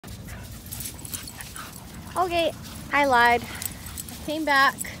Okay, I lied. I came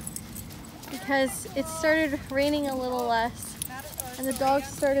back because it started raining a little less and the dogs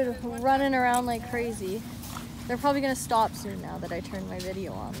started running around like crazy. They're probably gonna stop soon now that I turned my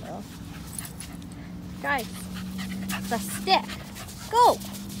video on though. Guys, the stick, go!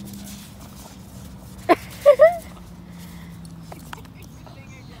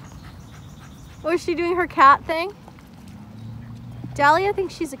 Oh, is she doing her cat thing? Dalia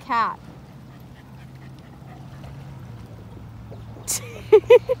thinks she's a cat.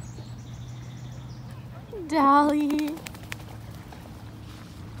 Dali.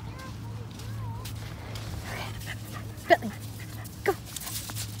 Bentley, go.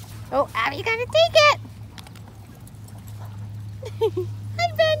 Oh, Abby, you gotta take it. Hi,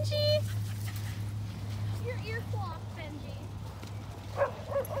 Benji. Your ear flopped, Benji.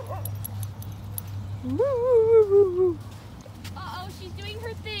 Uh-oh, she's doing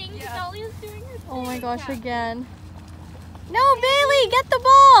her thing. Yeah. Dalia's doing her thing. Oh my gosh, again. No, Bailey, get the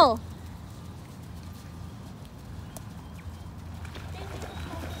ball.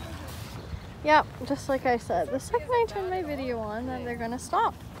 Yep, just like I said, the second I turn my video on, then they're gonna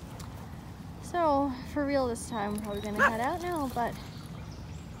stop. So, for real this time, we're probably gonna head out now, but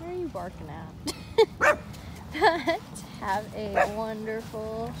where are you barking at? But have a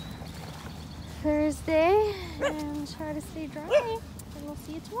wonderful Thursday and try to stay dry, and we'll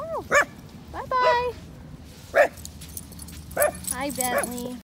see you tomorrow. Bye-bye. Hi, Bentley.